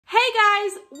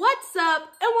guys, what's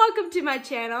up and welcome to my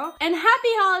channel and happy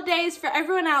holidays for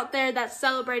everyone out there that's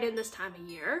celebrating this time of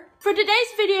year. For today's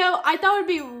video, I thought it would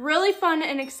be really fun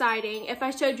and exciting if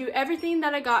I showed you everything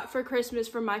that I got for Christmas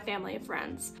from my family and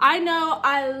friends. I know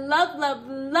I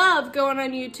love going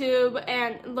on YouTube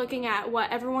and looking at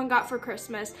what everyone got for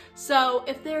Christmas. So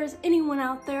if there's anyone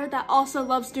out there that also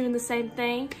loves doing the same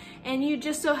thing and you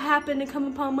just so happen to come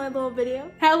upon my little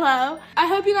video, hello. I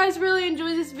hope you guys really enjoy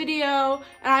this video,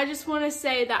 and I just want to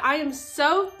say that I am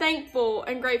so thankful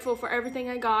and grateful for everything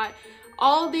I got.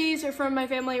 All these are from my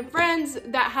family and friends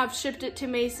that have shipped it to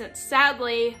me since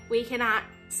sadly we cannot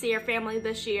see our family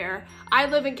this year. I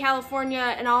live in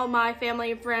California and all my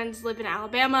family and friends live in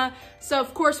Alabama, so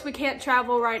of course we can't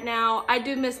travel right now. I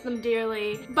do miss them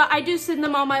dearly, but I do send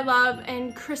them all my love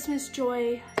and Christmas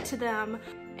joy to them.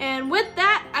 And with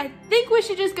that, I think we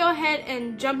should just go ahead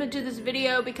and jump into this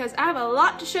video because I have a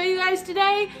lot to show you guys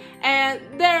today and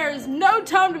there's no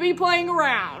time to be playing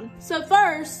around. So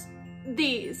first,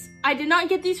 these. I did not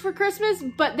get these for Christmas,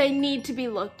 but they need to be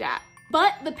looked at.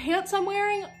 But the pants I'm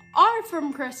wearing are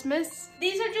from Christmas.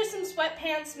 These are just some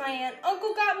sweatpants my aunt and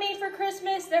uncle got me for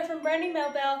Christmas. They're from Brandy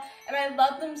Melville and I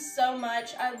love them so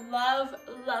much. I love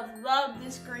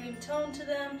this green tone to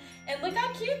them. And look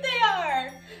how cute they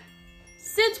are.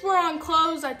 Since we're on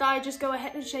clothes, I thought I'd just go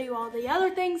ahead and show you all the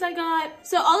other things I got.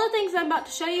 So all the things I'm about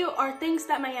to show you are things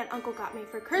that my aunt and uncle got me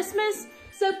for Christmas.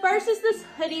 So first is this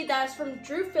hoodie that's from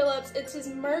Drew Phillips. It's his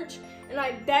merch, and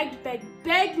I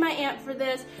begged my aunt for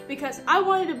this because I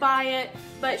wanted to buy it,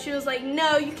 but she was like,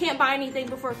 no, you can't buy anything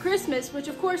before Christmas, which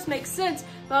of course makes sense.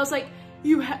 But I was like,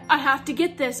 I have to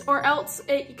get this or else,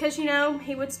 because you know,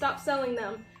 he would stop selling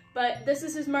them. But this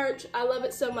is his merch. I love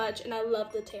it so much, and I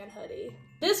love the tan hoodie.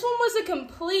 This one was a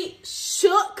complete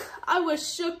shook. I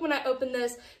was shook when I opened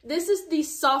this. This is the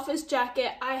softest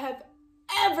jacket I have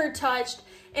ever touched,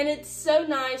 and it's so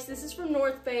nice. This is from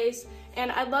North Face,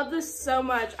 and I love this so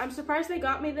much. I'm surprised they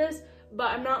got me this,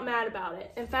 but I'm not mad about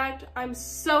it. In fact, I'm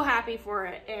so happy for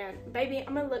it, and baby,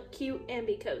 I'm gonna look cute and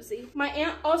be cozy. My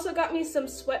aunt also got me some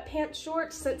sweatpants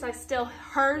shorts since I steal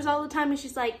hers all the time, and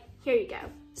she's like, here you go.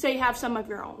 So you have some of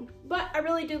your own. But I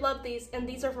really do love these, and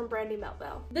these are from Brandy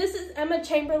Melville. This is Emma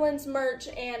Chamberlain's merch,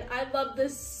 and I love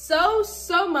this so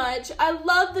much. I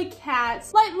love the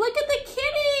cats. Like, look at the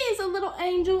kitties! A little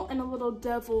angel and a little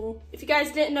devil. If you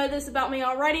guys didn't know this about me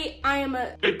already, I am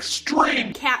a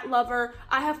extreme cat lover.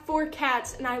 I have 4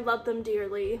 cats, and I love them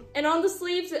dearly. And on the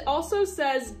sleeves, it also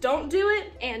says, don't do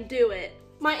it, and do it.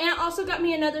 My aunt also got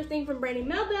me another thing from Brandy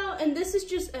Melville, and this is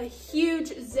just a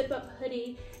huge zip-up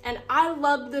hoodie, and I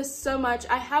love this so much.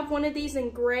 I have one of these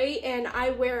in gray, and I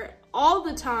wear it all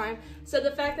the time, so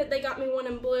the fact that they got me one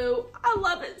in blue, I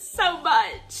love it so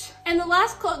much. And the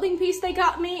last clothing piece they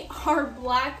got me are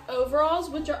black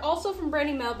overalls, which are also from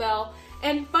Brandy Melville.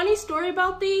 And funny story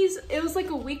about these, it was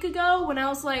like a week ago when I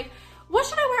was like, what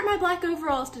should I wear at my black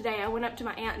overalls today? I went up to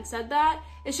my aunt and said that,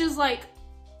 and she was like,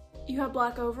 you have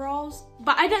black overalls?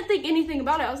 But I didn't think anything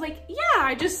about it. I was like, yeah,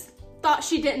 I just thought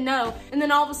she didn't know. And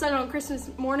then all of a sudden on Christmas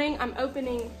morning, I'm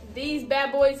opening these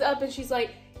bad boys up and she's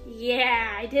like,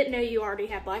 yeah, I didn't know you already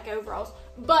had black overalls.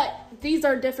 But these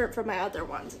are different from my other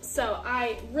ones. So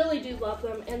I really do love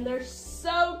them and they're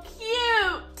so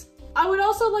cute. I would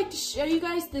also like to show you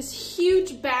guys this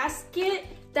huge basket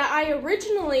that I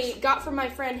originally got from my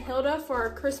friend Hilda for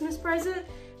a Christmas present.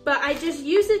 But I just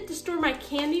use it to store my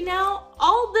candy now.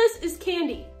 All this is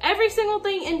candy. Every single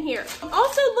thing in here.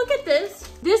 Also, look at this.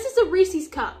 This is a Reese's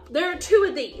cup. There are 2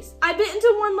 of these. I bit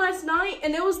into one last night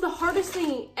and it was the hardest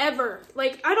thing ever.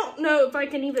 Like, I don't know if I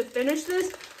can even finish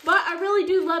this, but I really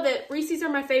do love it. Reese's are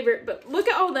my favorite, but look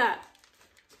at all that.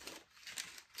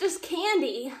 Just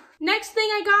candy. Next thing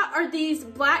I got are these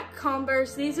black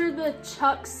Converse. These are the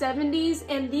Chuck 70s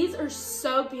and these are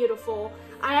so beautiful.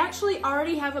 I actually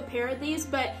already have a pair of these,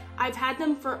 but I've had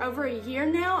them for over a year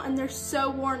now and they're so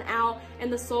worn out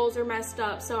and the soles are messed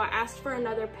up. So I asked for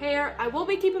another pair. I will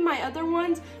be keeping my other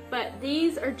ones, but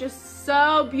these are just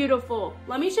so beautiful.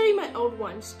 Let me show you my old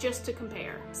ones just to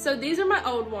compare. So these are my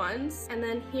old ones and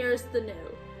then here's the new.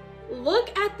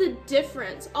 Look at the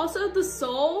difference. Also the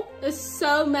sole is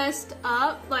so messed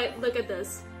up. Like, look at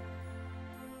this.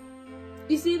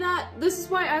 You see that? This is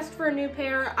why I asked for a new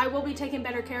pair. I will be taking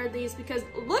better care of these because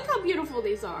look how beautiful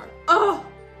these are. Oh!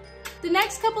 The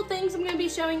next couple things I'm going to be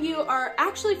showing you are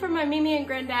actually from my Mimi and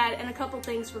Granddad and a couple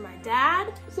things for my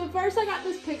dad. So first I got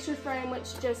this picture frame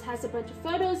which just has a bunch of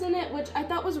photos in it, which I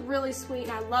thought was really sweet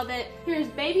and I love it. Here's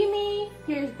baby me,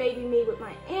 here's baby me with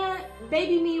my aunt,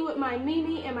 baby me with my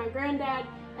Mimi and my granddad,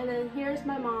 and then here's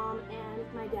my mom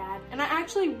and my my dad. And I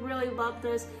actually really love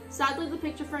this. Sadly, the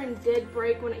picture frame did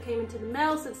break when it came into the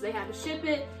mail since they had to ship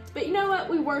it. But you know what?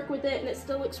 We work with it and it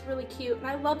still looks really cute. And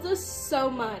I love this so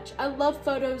much. I love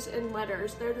photos and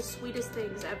letters. They're the sweetest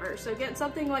things ever. So getting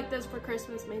something like this for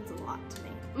Christmas means a lot to me.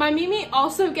 My Mimi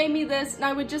also gave me this, and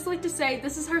I would just like to say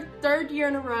this is her 3rd year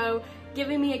in a row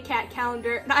giving me a cat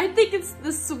calendar, and I think it's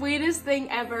the sweetest thing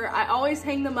ever. I always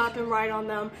hang them up and write on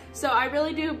them, so I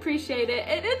really do appreciate it,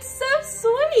 and it's so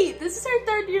sweet. This is her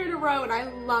 3rd year in a row, and I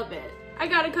love it. I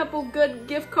got a couple good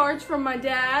gift cards from my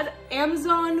dad.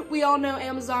 Amazon, we all know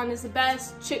Amazon is the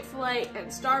best. Chick-fil-A and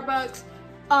Starbucks.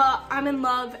 I'm in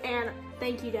love, and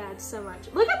thank you, Dad, so much.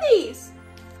 Look at these.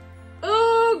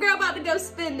 Oh, girl, about to go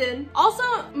spending. Also,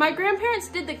 my grandparents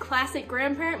did the classic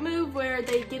grandparent move where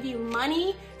they give you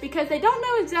money because they don't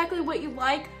know exactly what you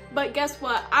like. But guess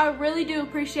what? I really do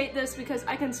appreciate this because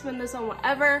I can spend this on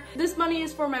whatever. This money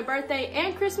is for my birthday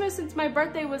and Christmas since my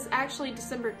birthday was actually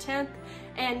December 10th.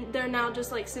 And they're now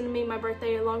just like sending me my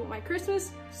birthday along with my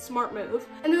Christmas. Smart move.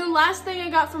 And then the last thing I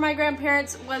got from my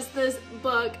grandparents was this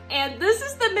book. And this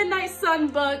is the Midnight Sun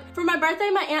book. For my birthday,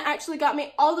 my aunt actually got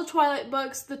me all the Twilight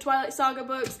books, the Twilight Saga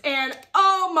books. And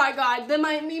oh my God, then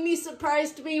my Mimi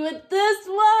surprised me with this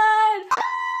one.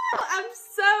 I'm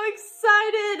so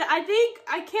excited.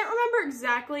 I can't remember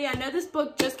exactly. I know this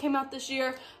book just came out this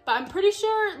year, but I'm pretty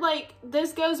sure like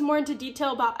this goes more into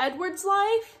detail about Edward's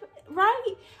life,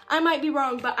 right? I might be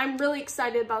wrong, but I'm really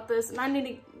excited about this, and I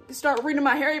need to start reading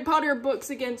my Harry Potter books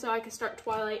again so I can start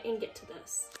Twilight and get to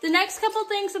this. The next couple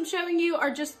things I'm showing you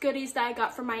are just goodies that I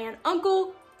got from my aunt and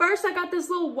uncle. First, I got this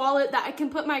little wallet that I can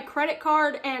put my credit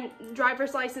card and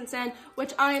driver's license in,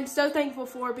 which I am so thankful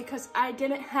for because I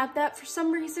didn't have that for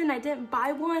some reason. I didn't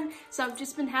buy one, so I've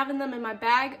just been having them in my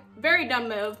bag. Very dumb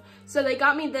move. So they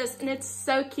got me this, and it's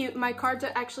so cute. My cards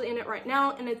are actually in it right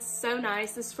now, and it's so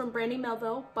nice. This is from Brandy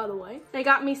Melville, by the way. They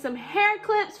got me some hair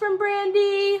clips from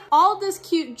Brandy. All this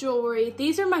cute jewelry.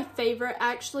 These are my favorite,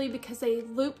 actually, because they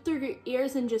loop through your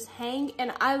ears and just hang,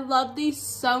 and I love these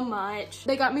so much.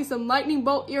 They got me some lightning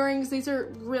bolt earrings. These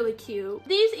are really cute.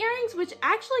 These earrings, which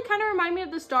actually kind of remind me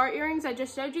of the star earrings I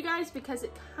just showed you guys because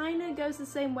it kind of goes the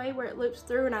same way where it loops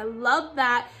through, and I love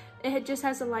that. It just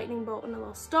has a lightning bolt and a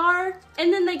little star.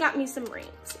 And then they got me some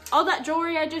rings. All that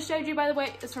jewelry I just showed you, by the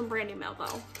way, is from Brandy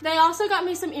Melville. They also got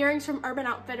me some earrings from Urban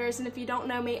Outfitters, and if you don't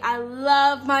know me, I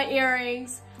love my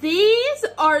earrings. These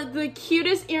are the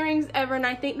cutest earrings ever, and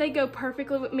I think they go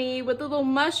perfectly with me with the little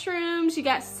mushrooms. You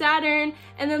got Saturn,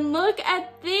 and then look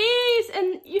at these,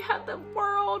 and you have the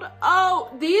world.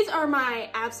 Oh, these are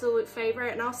my absolute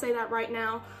favorite, and I'll say that right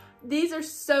now. These are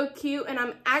so cute, and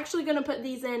I'm actually gonna put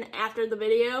these in after the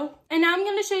video. And now I'm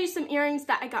gonna show you some earrings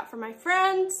that I got from my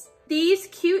friends. These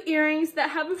cute earrings that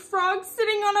have a frog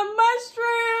sitting on a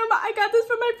mushroom. I got this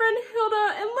from my friend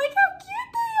Hilda, and look how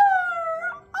cute they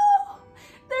are. Oh,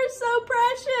 they're so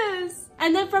precious.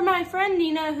 And then for my friend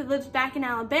Nina, who lives back in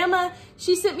Alabama,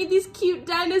 she sent me these cute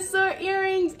dinosaur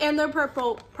earrings, and they're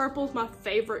purple. Purple's my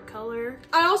favorite color.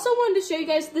 I also wanted to show you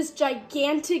guys this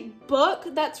gigantic book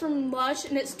that's from Lush,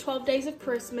 and it's 12 Days of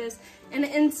Christmas. And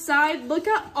inside, look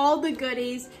at all the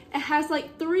goodies. It has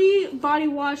like 3 body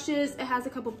washes. It has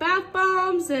a couple bath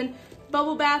bombs and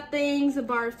bubble bath things, a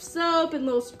bar of soap and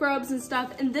little scrubs and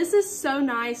stuff. And this is so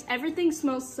nice. Everything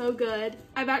smells so good.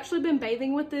 I've actually been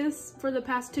bathing with this for the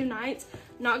past 2 nights,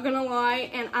 not gonna lie,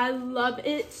 and I love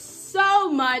it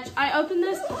so much. I opened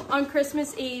this on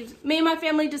Christmas Eve. Me and my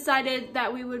family decided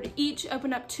that we would each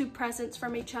open up 2 presents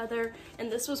from each other, and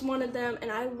this was one of them,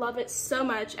 and I love it so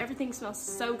much. Everything smells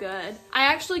so good. I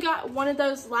actually got one of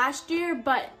those last year,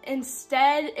 but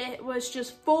instead it was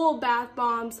just full bath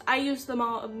bombs. I used them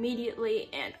all immediately,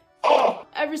 and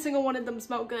every single one of them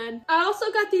smelled good. I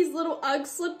also got these little Ugg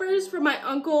slippers for my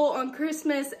uncle on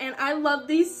Christmas, and I love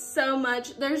these so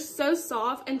much. They're so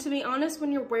soft, and to be honest,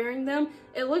 when you're wearing them,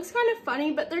 it looks kind of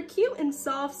funny, but they're cute and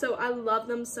soft, so I love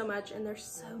them so much, and they're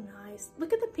so nice.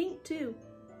 Look at the pink too.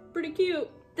 Pretty cute.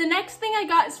 The next thing I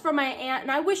got is from my aunt,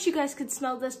 and I wish you guys could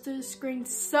smell this through the screen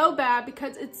so bad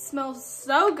because it smells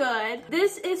so good.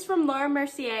 This is from Laura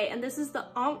Mercier, and this is the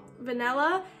Aunt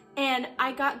Vanilla. And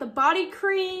I got the body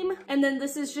cream, and then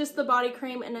this is just the body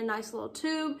cream in a nice little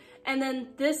tube, and then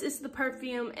this is the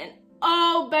perfume, and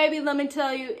oh baby, let me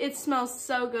tell you, it smells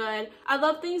so good. I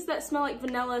love things that smell like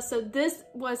vanilla, so this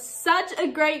was such a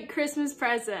great Christmas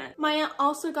present. My aunt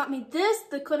also got me this,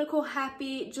 the Clinical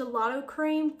Happy Gelato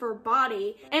Cream for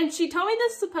body, and she told me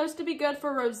this is supposed to be good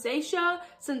for rosacea,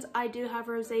 since I do have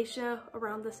rosacea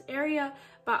around this area,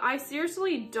 but I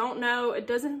seriously don't know. It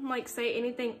doesn't like say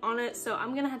anything on it, so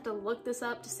I'm gonna have to look this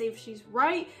up to see if she's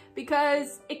right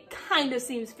because it kind of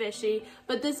seems fishy,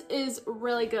 but this is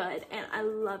really good and I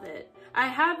love it. I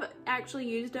have actually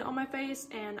used it on my face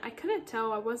and I couldn't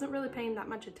tell. I wasn't really paying that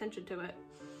much attention to it.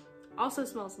 Also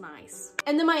smells nice.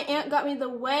 And then my aunt got me the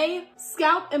Way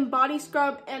Scalp and Body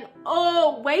Scrub, and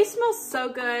oh, Way smells so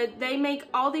good. They make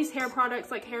all these hair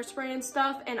products like hairspray and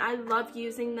stuff, and I love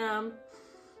using them.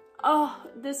 Oh,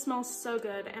 this smells so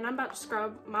good, and I'm about to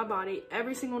scrub my body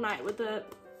every single night with the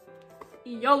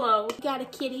YOLO. Got a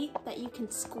kitty that you can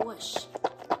squish.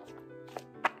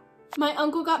 My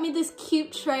uncle got me this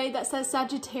cute tray that says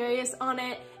Sagittarius on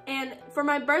it, and for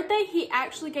my birthday, he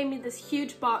actually gave me this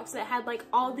huge box that had like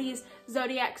all these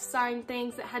zodiac sign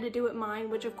things that had to do with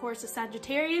mine, which of course is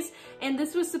Sagittarius, and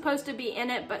this was supposed to be in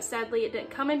it, but sadly it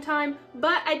didn't come in time,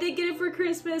 but I did get it for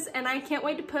Christmas, and I can't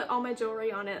wait to put all my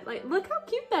jewelry on it. Like, look how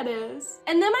cute that is.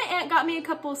 And then my aunt got me a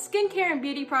couple skincare and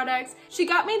beauty products. She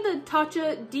got me the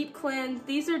Tatcha Deep Cleanse.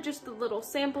 These are just the little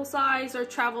sample size or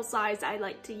travel size I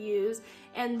like to use,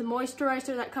 and the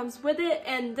moisturizer that comes with it,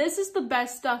 and this is the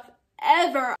best stuff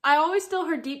ever. I always steal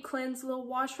her Deep Cleanse little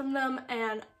wash from them,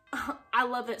 and I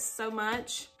love it so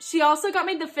much. She also got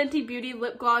me the Fenty Beauty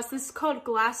lip gloss. This is called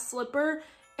Glass Slipper,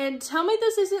 and tell me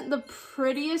this isn't the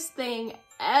prettiest thing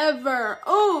ever.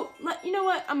 Oh, you know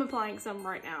what? I'm applying some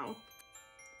right now.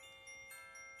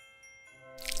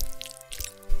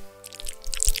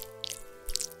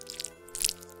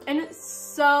 And it's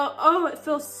so, oh, it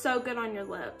feels so good on your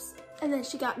lips. And then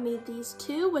she got me these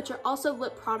two, which are also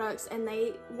lip products, and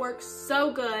they work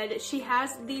so good. She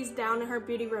has these down in her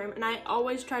beauty room, and I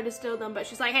always try to steal them, but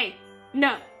she's like, hey,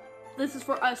 no, this is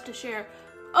for us to share.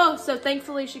 Oh, so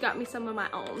thankfully she got me some of my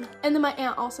own. And then my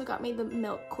aunt also got me the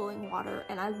milk cooling water,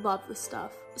 and I love this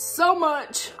stuff so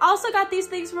much. I also got these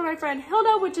things for my friend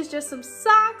Hilda, which is just some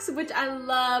socks, which I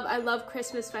love. I love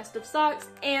Christmas festive socks,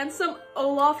 and some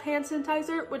Olaf hand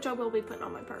sanitizer, which I will be putting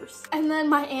on my purse. And then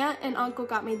my aunt and uncle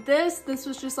got me this. This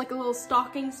was just like a little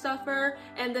stocking stuffer,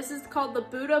 and this is called the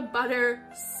Buddha Butter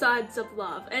Suds of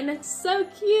Love, and it's so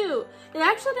cute. It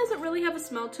actually doesn't really have a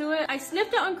smell to it. I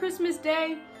sniffed it on Christmas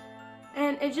Day,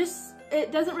 and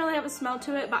it doesn't really have a smell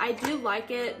to it, but I do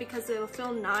like it because it'll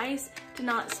feel nice to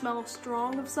not smell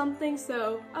strong of something,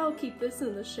 so I'll keep this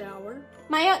in the shower.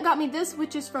 My aunt got me this,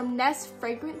 which is from Nest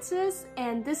Fragrances,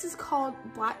 and this is called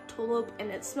Black Tulip, and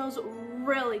it smells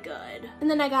really good. And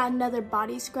then I got another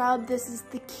body scrub. This is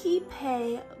the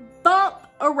Keepay Bump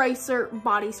Eraser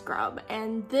Body Scrub,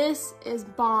 and this is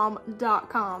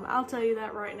bomb.com. I'll tell you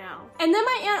that right now. And then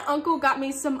my aunt and uncle got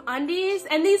me some undies,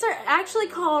 and these are actually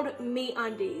called Me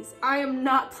Undies. I am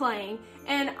not playing,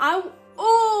 and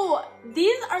oh,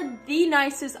 these are the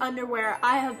nicest underwear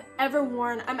I have ever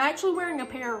worn. I'm actually wearing a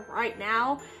pair right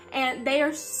now, and they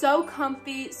are so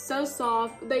comfy, so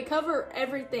soft. They cover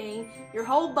everything, your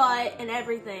whole butt and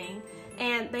everything,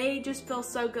 and they just feel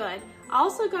so good. I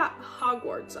also got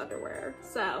Hogwarts underwear,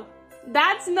 so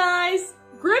that's nice.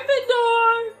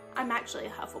 Gryffindor! I'm actually a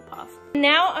Hufflepuff.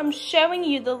 Now I'm showing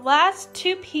you the last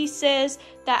two pieces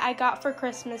that I got for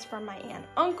Christmas from my aunt and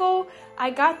uncle. I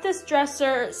got this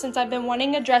dresser since I've been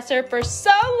wanting a dresser for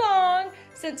so long,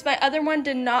 since my other one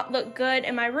did not look good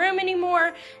in my room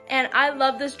anymore, and I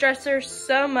love this dresser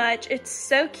so much. It's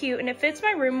so cute, and it fits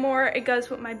my room more. It goes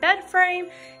with my bed frame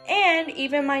and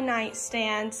even my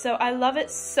nightstand, so I love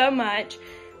it so much.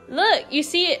 Look, you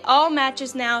see it all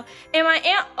matches now. And my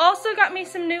aunt also got me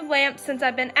some new lamps since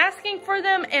I've been asking for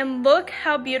them, and look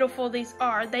how beautiful these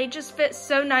are. They just fit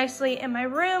so nicely in my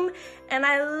room, and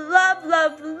I love,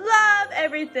 love, love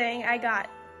everything I got.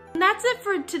 And that's it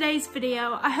for today's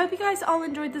video. I hope you guys all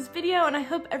enjoyed this video, and I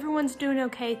hope everyone's doing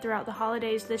okay throughout the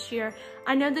holidays this year.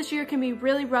 I know this year can be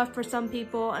really rough for some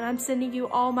people, and I'm sending you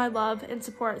all my love and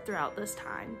support throughout this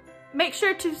time. Make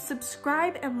sure to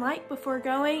subscribe and like before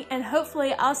going, and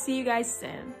hopefully I'll see you guys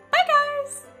soon.